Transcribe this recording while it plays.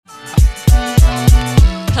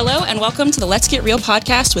Hello and welcome to the Let's Get Real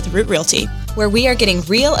podcast with Root Realty, where we are getting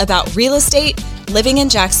real about real estate, living in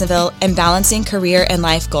Jacksonville, and balancing career and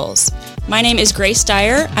life goals. My name is Grace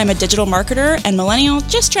Dyer. I'm a digital marketer and millennial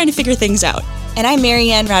just trying to figure things out. And I'm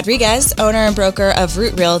Marianne Rodriguez, owner and broker of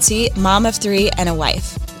Root Realty, mom of 3 and a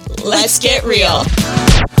wife. Let's get real.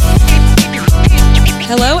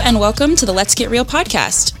 Hello and welcome to the Let's Get Real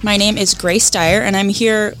podcast. My name is Grace Dyer and I'm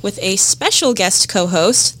here with a special guest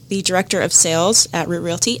co-host, the Director of Sales at Root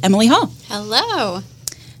Realty, Emily Hall. Hello.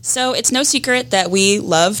 So it's no secret that we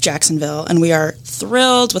love Jacksonville and we are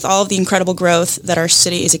thrilled with all of the incredible growth that our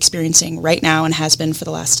city is experiencing right now and has been for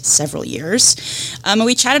the last several years. And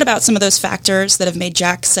we chatted about some of those factors that have made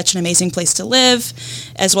Jax such an amazing place to live,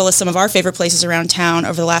 as well as some of our favorite places around town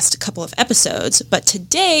over the last couple of episodes. But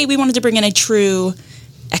today we wanted to bring in a true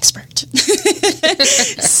expert.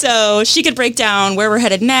 So she could break down where we're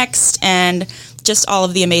headed next and just all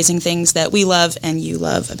of the amazing things that we love and you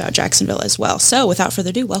love about Jacksonville as well. So without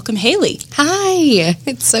further ado, welcome Haley. Hi.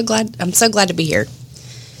 I'm so glad to be here.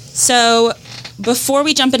 So before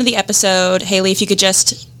we jump into the episode, Haley, if you could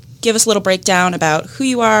just give us a little breakdown about who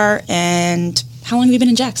you are and how long have you been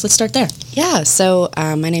in Jax? Let's start there. Yeah, so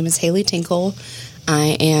my name is Haley Tinkle.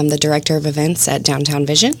 I am the Director of Events at Downtown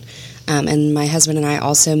Vision. And my husband and I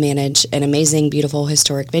also manage an amazing, beautiful,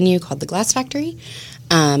 historic venue called the Glass Factory.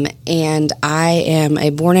 And I am a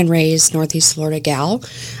born and raised Northeast Florida gal.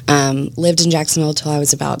 Lived in Jacksonville till I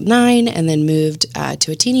was about 9 and then moved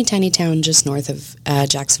to a teeny tiny town just north of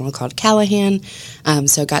Jacksonville called Callahan.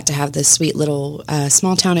 So got to have this sweet little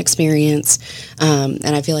small town experience. And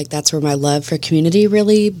I feel like that's where my love for community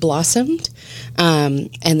really blossomed.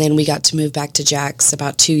 And then we got to move back to Jax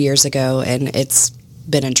about 2 years ago, and it's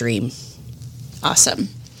been a dream. Awesome.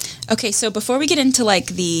 Okay, so before we get into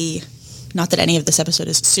not that any of this episode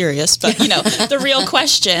is serious, but, the real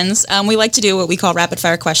questions, we like to do what we call rapid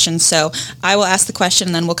fire questions. So I will ask the question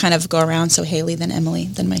and then we'll kind of go around. So Haley, then Emily,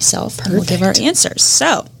 then myself, and we'll give our answers.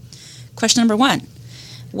 So question number 1,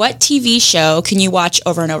 what TV show can you watch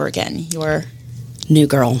over and over again? Your New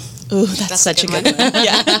Girl. Ooh, that's such a good one.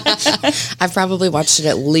 Yeah. I've probably watched it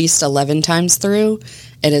at least 11 times through.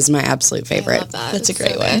 It is my absolute favorite. I love that. That's a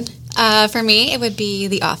great one. For me, it would be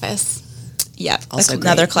The Office. Yeah, also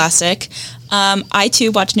another great. classic. I,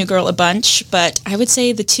 too, watch New Girl a bunch, but I would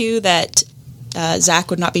say the two that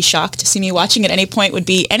Zach would not be shocked to see me watching at any point would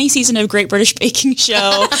be any season of Great British Baking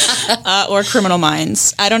Show or Criminal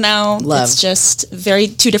Minds. I don't know. Love. It's just very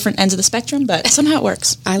two different ends of the spectrum, but somehow it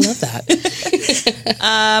works. I love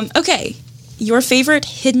that. Okay, your favorite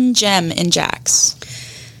hidden gem in Jax?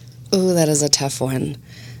 Ooh, that is a tough one.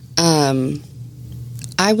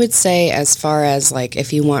 I would say as far as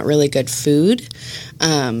if you want really good food,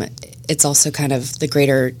 it's also kind of the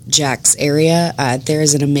greater Jax area. There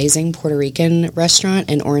is an amazing Puerto Rican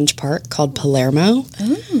restaurant in Orange Park called Palermo.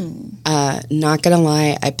 Ooh. Not gonna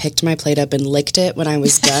lie, I picked my plate up and licked it when I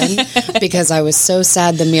was done because I was so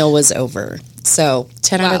sad the meal was over. So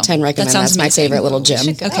 10 out of 10 recommend. That's my favorite little gem.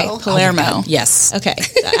 Okay, Palermo. Oh yes. Okay,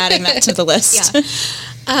 adding that to the list.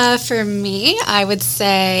 Yeah. For me, I would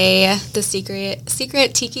say the Secret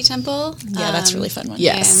Tiki Temple. Yeah, that's a really fun one.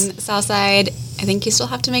 Yes. In Southside. I think you still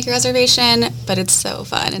have to make a reservation, but it's so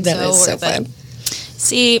fun and That so is so worth fun. it.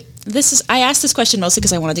 See, I asked this question mostly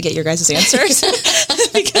because I wanted to get your guys' answers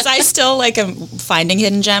because I still am finding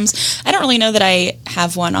hidden gems. I don't really know that I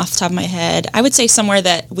have one off the top of my head. I would say somewhere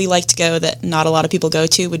that we like to go that not a lot of people go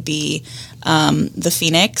to would be the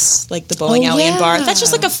Phoenix, the bowling alley and bar. That's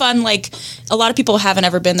just a fun, a lot of people haven't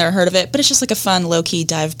ever been there or heard of it, but it's just a fun low-key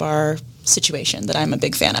dive bar situation that I'm a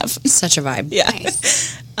big fan of. Such a vibe. Yeah.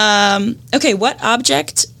 Nice. Okay, what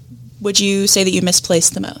object would you say that you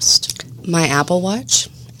misplaced the most? My Apple Watch.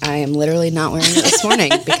 I am literally not wearing it this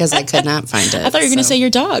morning because I could not find it. I thought you were going to say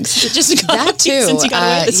your dogs. It just got That too. Since you got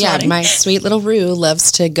away this morning. My sweet little Rue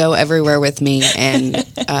loves to go everywhere with me, and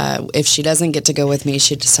if she doesn't get to go with me,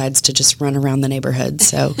 she decides to just run around the neighborhood.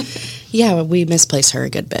 So, yeah, we misplace her a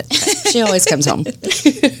good bit. She always comes home.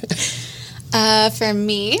 For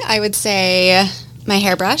me, I would say my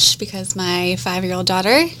hairbrush because my 5-year-old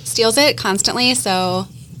daughter steals it constantly. So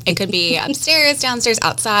it could be upstairs, downstairs,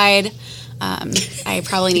 outside. I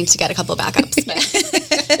probably need to get a couple backups,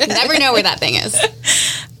 but you never know where that thing is.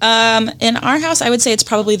 In our house, I would say it's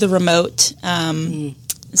probably the remote.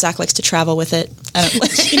 Zach likes to travel with it. I don't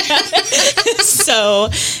let you know. So,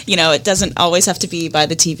 it doesn't always have to be by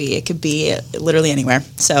the TV. It could be literally anywhere.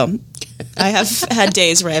 So I have had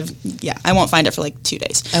days where I won't find it for 2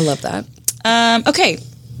 days. I love that. Okay.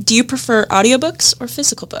 Do you prefer audiobooks or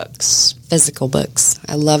physical books? Physical books.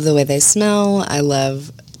 I love the way they smell. I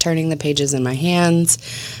love turning the pages in my hands.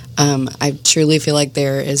 I truly feel like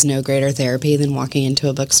there is no greater therapy than walking into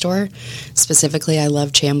a bookstore. Specifically, I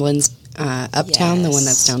love Chamblin's Uptown, the one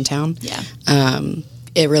that's downtown. Yeah.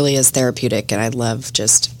 It really is therapeutic, and I love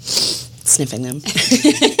just sniffing them.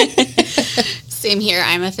 Same here.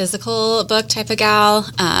 I'm a physical book type of gal.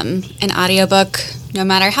 An audiobook, no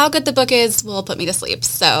matter how good the book is, will put me to sleep.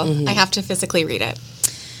 So I have to physically read it.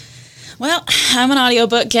 Well, I'm an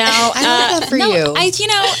audiobook gal. I love that for you.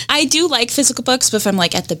 I do like physical books, but if I'm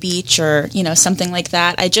like at the beach or, something like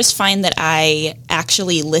that, I just find that I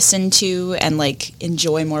actually listen to and like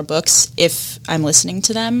enjoy more books if I'm listening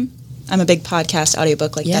to them. I'm a big podcast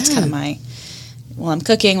audiobook. Like that's kind of while I'm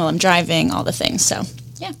cooking, while I'm driving, all the things. So,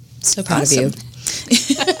 yeah. So proud of you.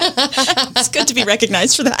 It's good to be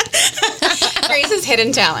recognized for that. Grace's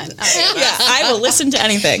hidden talent. I will listen to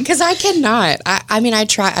anything. Because I cannot. I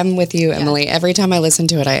try. I'm with you, Emily. Every time I listen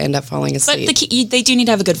to it, I end up falling asleep. But they do need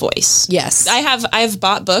to have a good voice. Yes. I've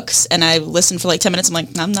bought books and I listen for like 10 minutes. I'm like,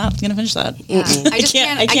 I'm not going to finish that. Yeah.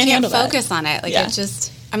 I can't focus on it. Like it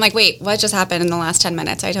just, I'm like, wait, what just happened in the last 10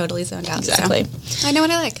 minutes? I totally zoned out. Exactly. So I know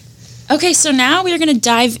what I like. Okay, so now we are going to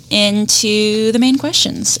dive into the main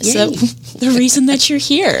questions. Yay. So the reason that you're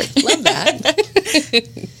here. Love that.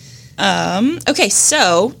 Okay,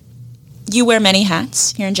 so you wear many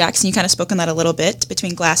hats here in Jackson. You kind of spoke on that a little bit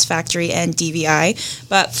between Glass Factory and DVI.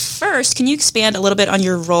 But first, can you expand a little bit on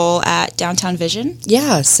your role at Downtown Vision?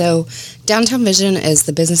 Yeah, so Downtown Vision is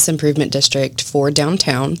the business improvement district for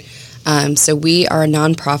downtown. So we are a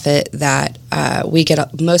nonprofit that we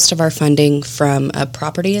get most of our funding from a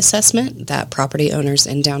property assessment that property owners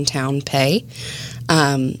in downtown pay.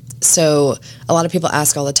 So a lot of people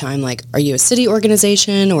ask all the time, like, are you a city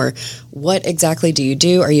organization, or what exactly do you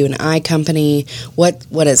do? Are you an I company? What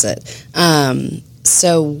is it?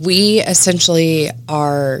 So we essentially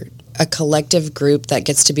are a collective group that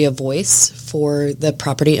gets to be a voice for the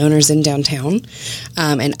property owners in downtown.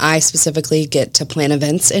 And I specifically get to plan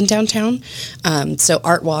events in downtown. So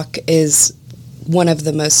Art Walk is one of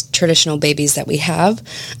the most traditional babies that we have.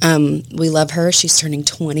 We love her. She's turning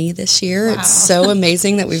 20 this year. Wow. It's so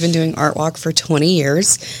amazing that we've been doing Art Walk for 20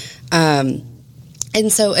 years. And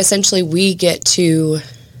so essentially we get to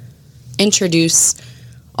introduce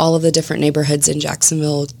all of the different neighborhoods in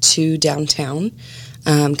Jacksonville to downtown.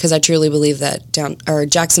 Because I truly believe that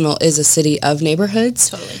Jacksonville is a city of neighborhoods.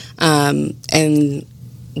 Totally. And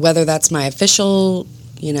whether that's my official,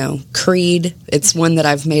 creed, it's one that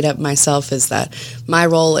I've made up myself, is that my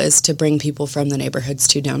role is to bring people from the neighborhoods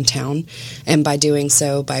to downtown. And by doing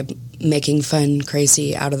so, by making fun,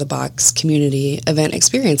 crazy, out-of-the-box community event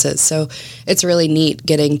experiences. So it's really neat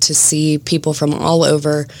getting to see people from all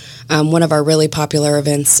over. One of our really popular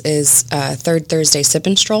events is Third Thursday Sip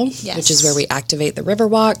and Stroll, yes, which is where we activate the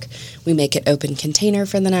Riverwalk. We make it open container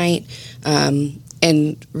for the night.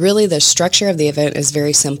 And really the structure of the event is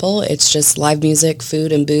very simple. It's just live music,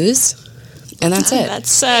 food, and booze. And that's it.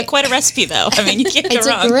 That's quite a rrecipe, though. I mean, you can't go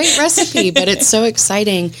wrong. It's a great recipe, but it's so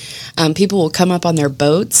exciting. People will come up on their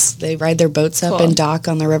boats. They ride their boats up and dock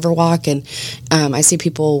on the Riverwalk, and I see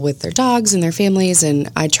people with their dogs and their families,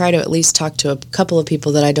 and I try to at least talk to a couple of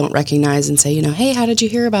people that I don't recognize and say, hey, how did you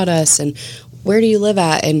hear about us, and where do you live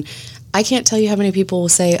at? And I can't tell you how many people will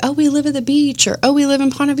say, oh, we live at the beach, or oh, we live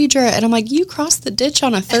in Ponte Vedra. And I'm like, you crossed the ditch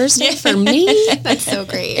on a Thursday for me? That's so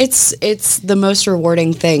great. It's the most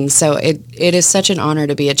rewarding thing. So it is such an honor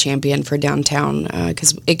to be a champion for downtown,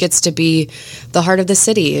 because it gets to be the heart of the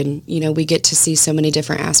city. And, we get to see so many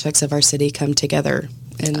different aspects of our city come together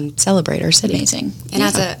and celebrate our city. Amazing. And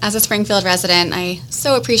as a Springfield resident, I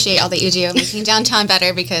so appreciate all that you do making downtown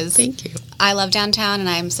better, because thank you. I love downtown and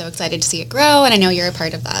I'm so excited to see it grow, and I know you're a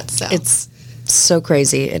part of that. So it's so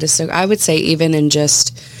crazy. It is so, I would say even in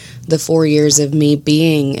just the 4 years of me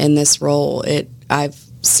being in this role, I've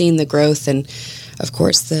seen the growth, and of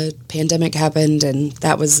course the pandemic happened and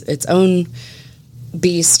that was its own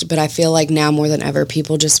beast, but I feel like now more than ever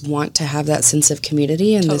people just want to have that sense of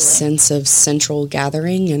community and this sense of central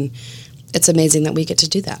gathering, and it's amazing that we get to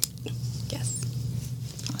do that. Yes.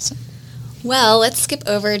 Awesome. Well, let's skip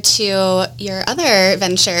over to your other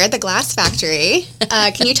venture, the Glass Factory.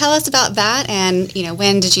 Can you tell us about that, and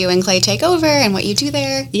when did you and Clay take over and what you do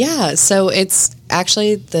there? Yeah, so it's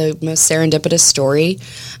actually the most serendipitous story.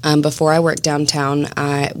 Before I worked downtown,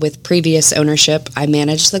 with previous ownership, I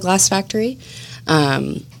managed the Glass Factory.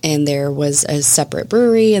 And there was a separate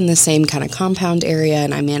brewery in the same kind of compound area,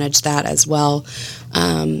 and I managed that as well.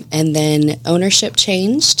 And then ownership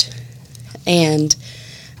changed, and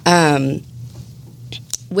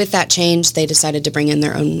with that change, they decided to bring in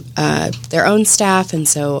their own staff, and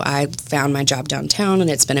so I found my job downtown, and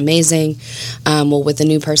it's been amazing. With the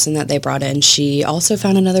new person that they brought in, she also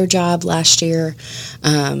found another job last year,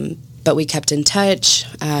 but we kept in touch.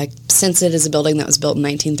 Since it is a building that was built in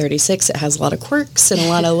 1936, it has a lot of quirks and a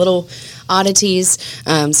lot of little oddities,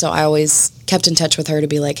 so I always kept in touch with her to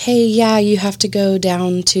be like, hey, yeah, you have to go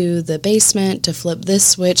down to the basement to flip this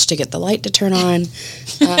switch to get the light to turn on.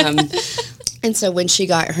 And so when she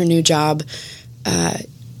got her new job,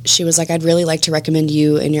 she was like, I'd really like to recommend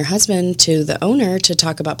you and your husband to the owner to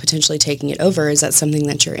talk about potentially taking it over. Is that something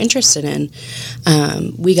that you're interested in?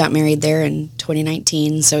 We got married there in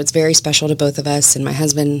 2019, so it's very special to both of us. And my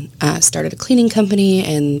husband started a cleaning company,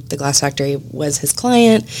 and the Glass Factory was his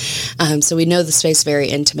client. So we know the space very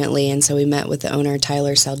intimately, and so we met with the owner,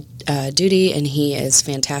 Tyler Duty, and he is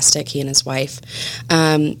fantastic, he and his wife.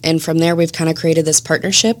 And from there, we've kind of created this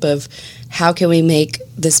partnership of how can we make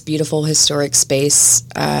this beautiful historic space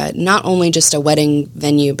not only just a wedding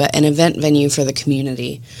venue, but an event venue for the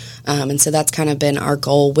community. And so that's kind of been our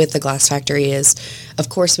goal with the Glass Factory is, of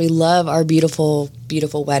course, we love our beautiful,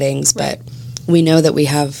 beautiful weddings, right. but we know that we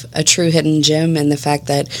have a true hidden gem in the fact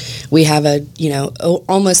that we have a,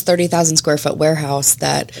 almost 30,000 square foot warehouse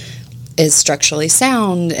that is structurally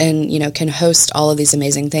sound and, can host all of these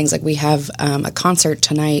amazing things. Like we have a concert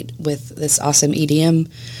tonight with this awesome EDM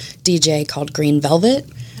DJ called Green Velvet.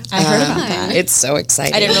 I heard about that. It's so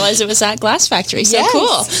exciting. I didn't realize it was at Glass Factory. So yes.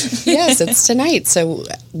 Cool. Yes, it's tonight. So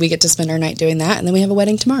we get to spend our night doing that, and then we have a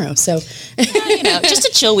wedding tomorrow. So, just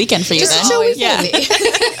a chill weekend for you then. Just a chill weekend.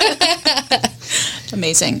 Yeah.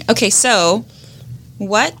 Amazing. Okay, so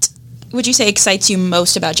what would you say excites you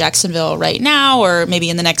most about Jacksonville right now, or maybe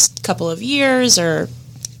in the next couple of years, or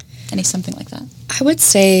something like that? I would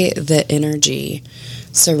say the energy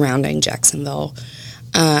surrounding Jacksonville.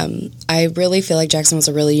 I really feel like Jacksonville's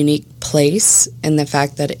a really unique place in the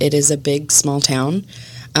fact that it is a big, small town.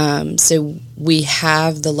 So we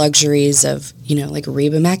have the luxuries of, like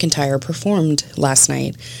Reba McEntire performed last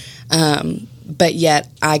night. But yet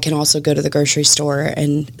I can also go to the grocery store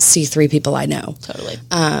and see 3 people I know. Totally.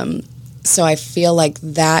 So I feel like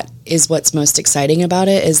that is what's most exciting about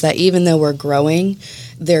it, is that even though we're growing,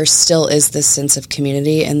 there still is this sense of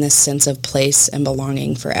community and this sense of place and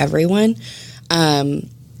belonging for everyone.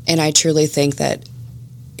 And I truly think that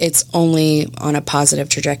it's only on a positive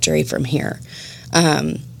trajectory from here.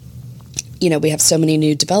 We have so many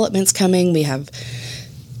new developments coming.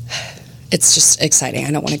 It's just exciting.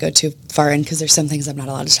 I don't want to go too far in because there's some things I'm not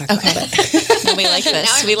allowed to talk about. But. No, we like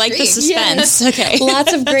this. We like the suspense. Yes. Okay.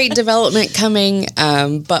 Lots of great development coming,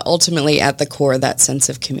 but ultimately at the core, that sense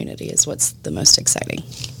of community is what's the most exciting.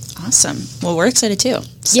 Awesome. Well, we're excited too.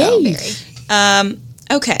 So, Yay.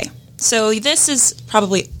 Okay. So this is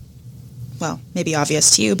probably, maybe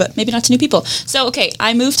obvious to you, but maybe not to new people. So, okay,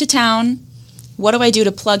 I moved to town. What do I do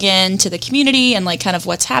to plug in to the community and kind of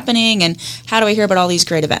what's happening, and how do I hear about all these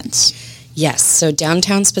great events? Yes, so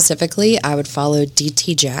downtown specifically, I would follow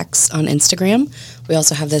DT Jax on Instagram. We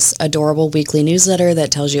also have this adorable weekly newsletter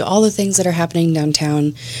that tells you all the things that are happening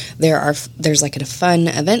downtown. There's a fun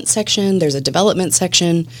event section, there's a development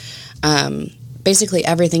section. Basically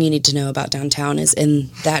everything you need to know about downtown is in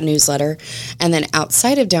that newsletter. And then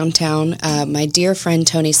outside of downtown, my dear friend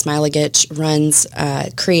Tony Smilegich runs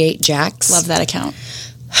Create Jax. Love that account.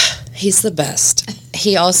 He's the best.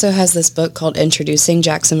 He also has this book called Introducing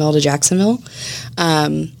Jacksonville to Jacksonville.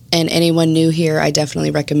 And anyone new here, I definitely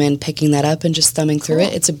recommend picking that up and just thumbing through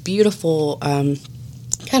it. It's a beautiful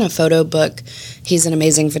kind of photo book. He's an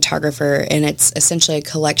amazing photographer, and it's essentially a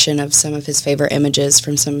collection of some of his favorite images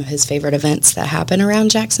from some of his favorite events that happen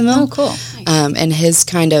around Jacksonville. Oh, cool. And his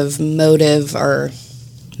kind of motive or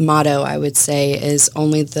motto, I would say, is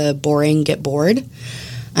only the boring get bored.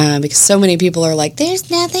 Because so many people are like, there's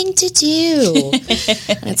nothing to do.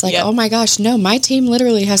 And it's like, oh my gosh, no, my team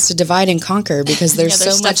literally has to divide and conquer because there's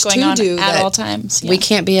so much going to on do at all times. We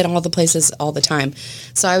can't be at all the places all the time.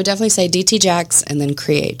 So I would definitely say DT Jax and then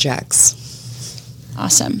Create Jax.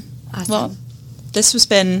 Awesome. Well, this has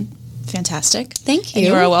been fantastic. Thank you. And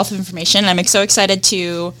you are a wealth of information. I'm so excited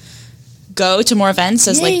to go to more events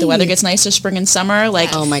as the weather gets nicer, spring and summer.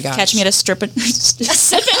 Oh my gosh. Catch me at a sip and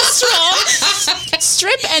stroll.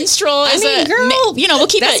 Strip and stroll is girl, we'll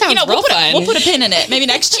keep it. We'll put a pin in it. Maybe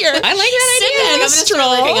next year. I like that idea. I'm going to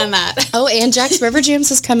start working on that. Oh, and Jack's River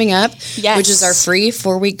Jams is coming up, yes. which is our free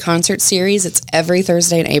 4-week concert series. It's every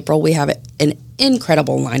Thursday in April. We have an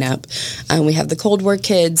incredible lineup. We have the Cold War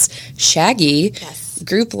Kids, Shaggy,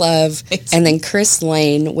 Group Love, and then Chris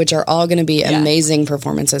Lane, which are all going to be amazing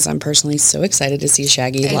performances. I'm personally so excited to see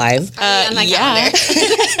Shaggy live. On my calendar.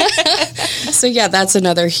 So yeah, that's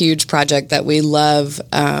another huge project that we love,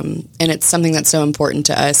 and it's something that's so important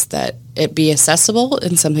to us that it be accessible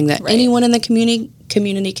and something that anyone in the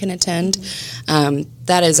community can attend.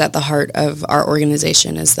 That is at the heart of our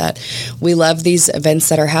organization, is that we love these events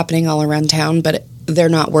that are happening all around town, but they're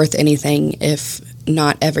not worth anything if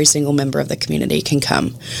not every single member of the community can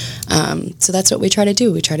come. So that's what we try to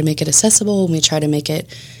do. We try to make it accessible, and we try to make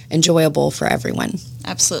it enjoyable for everyone.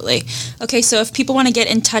 Absolutely. Okay, so if people want to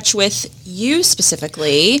get in touch with you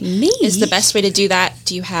specifically, is the best way to do that?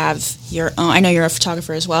 Do you have your own? I know you're a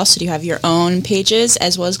photographer as well, so do you have your own pages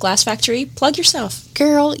as well as Glass Factory? Plug yourself.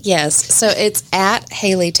 Girl, yes. So it's at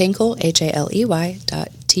Haley Tinkle,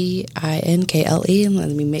 HALEY.TINKLE. Let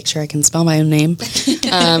me make sure I can spell my own name.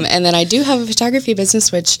 And then I do have a photography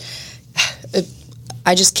business, which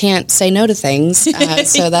I just can't say no to things.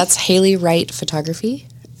 So that's Haley Wright Photography.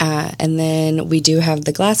 And then we do have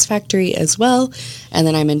the Glass Factory as well. And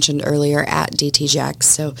then I mentioned earlier at DT Jax.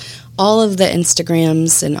 So all of the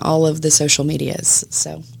Instagrams and all of the social medias.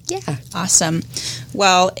 So yeah. Awesome.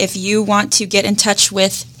 Well, if you want to get in touch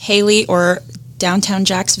with Haley or Downtown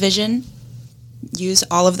Jax Vision, use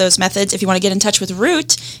all of those methods. If you want to get in touch with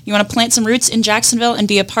Root, you want to plant some roots in Jacksonville and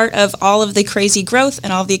be a part of all of the crazy growth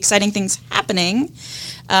and all of the exciting things happening,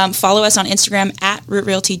 follow us on Instagram at Root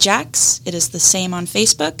Realty Jax. It is the same on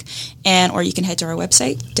Facebook, or you can head to our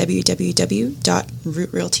website,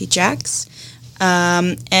 www.rootrealtyjax.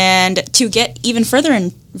 And to get even further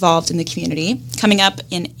involved in the community, coming up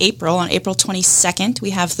in April, on April 22nd, we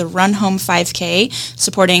have the Run Home 5K,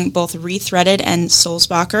 supporting both Rethreaded and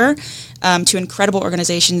Sulzbacher, two incredible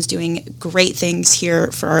organizations doing great things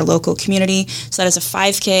here for our local community. So that is a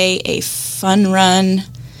 5K, a fun run,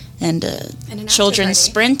 and a children's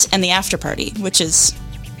sprint, and the after party, which is,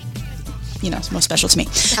 most special to me.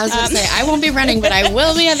 I was going to say, I won't be running, but I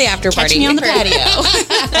will be at the after party. Catch me on the patio.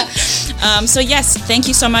 So yes, thank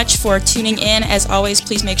you so much for tuning in. As always,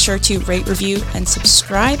 please make sure to rate, review, and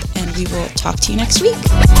subscribe, and we will talk to you next week.